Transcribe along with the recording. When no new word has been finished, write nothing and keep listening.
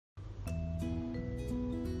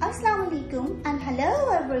Assalamu alaikum and hello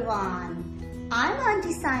everyone. I'm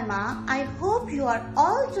Auntie Saima. I hope you are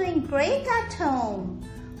all doing great at home.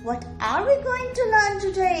 What are we going to learn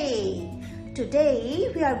today?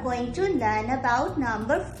 Today we are going to learn about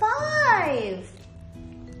number 5.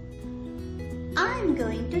 I'm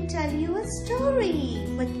going to tell you a story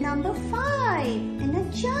with number 5 in a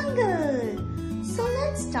jungle. So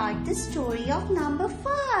let's start the story of number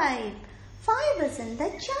 5. 5 is in the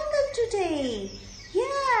jungle today.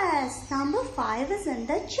 Yes, number 5 is in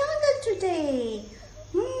the jungle today.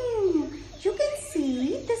 You can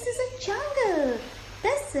see this is a jungle.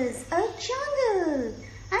 This is a jungle.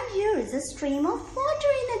 And here is a stream of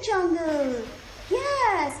water in the jungle.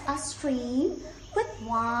 Yes, a stream with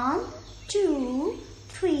 1, 2,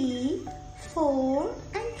 3, 4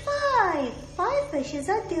 and 5. 5 fishes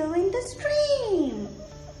are there in the stream.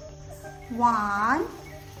 1,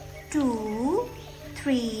 2,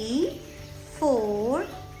 3, 4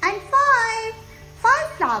 and 5.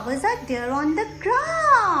 5 flowers are there on the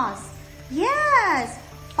grass. Yes,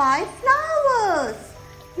 5 flowers.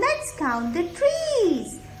 Let's count the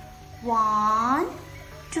trees. 1,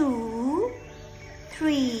 2,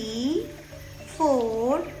 3,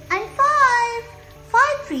 4 and 5.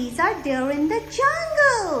 5 trees are there in the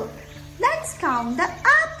jungle. Let's count the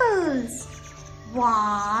apples.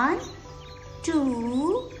 1,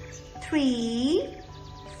 2, 3,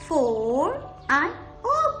 4 and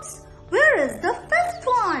oops, where is the 5th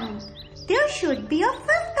one? There should be a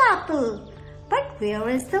 5th apple. But where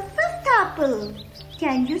is the 5th apple?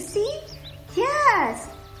 Can you see? Yes.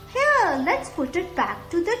 Here, let's put it back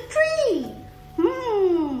to the tree.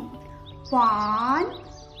 1,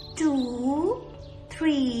 2,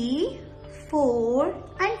 3, 4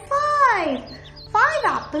 and 5. 5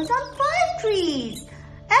 apples on 5 trees.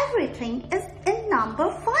 Everything is in number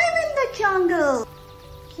 5 in the jungle.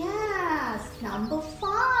 Yes, number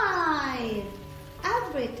 5.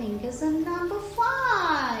 Everything is in number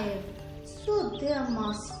 5. So there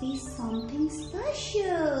must be something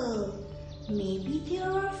special. Maybe there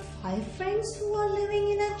are 5 friends who are living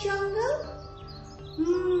in a jungle.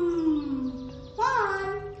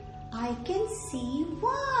 1. I can see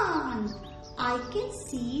 1. I can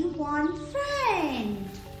see 1 friend.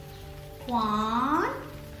 1,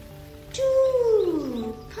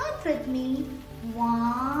 2. Count with me.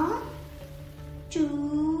 1,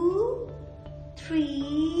 2,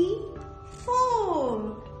 3,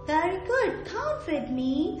 4. Very good. Count with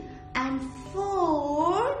me. And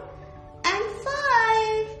 4 and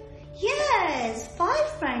 5. Yes, 5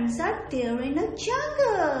 friends are there in a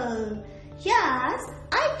jungle. Yes,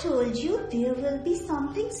 I told you there will be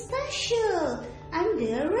something special. And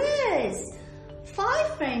there is.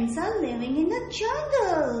 5 friends are living in a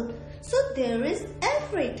jungle. So there is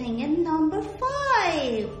everything in number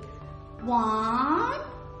 5. 1,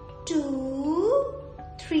 2,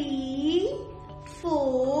 3,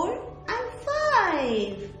 4 and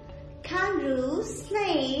 5. Kangaroo,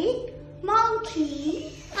 snake,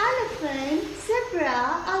 monkey, elephant,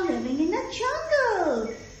 zebra are living in a jungle.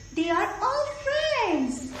 They are all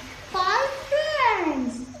friends. 5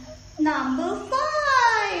 friends. Number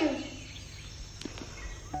 5.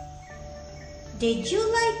 Did you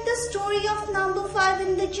like the story of number 5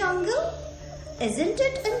 in the jungle? Isn't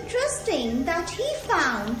it interesting that he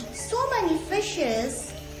found so many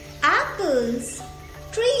fishes, apples,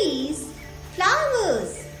 trees,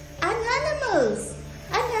 flowers and animals,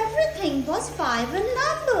 and everything was 5 in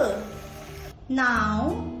number?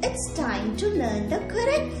 Now it's time to learn the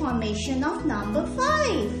correct formation of number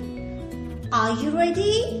 5. Are you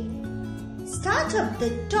ready? Start up the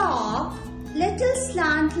top. Little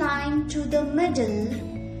slant line to the middle,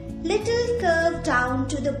 little curve down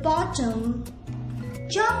to the bottom,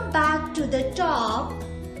 jump back to the top,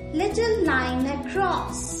 little line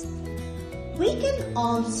across. We can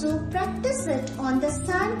also practice it on the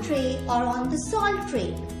sand tray or on the salt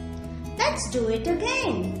tray. Let's do it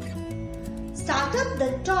again. Start up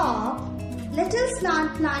the top, little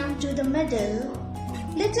slant line to the middle,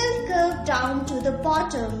 little curve down to the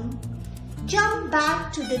bottom, jump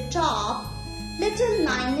back to the top, little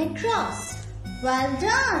line across. Well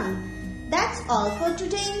done. That's all for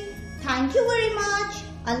today. Thank you very much.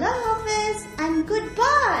 Allah Hafiz and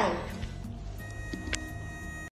goodbye.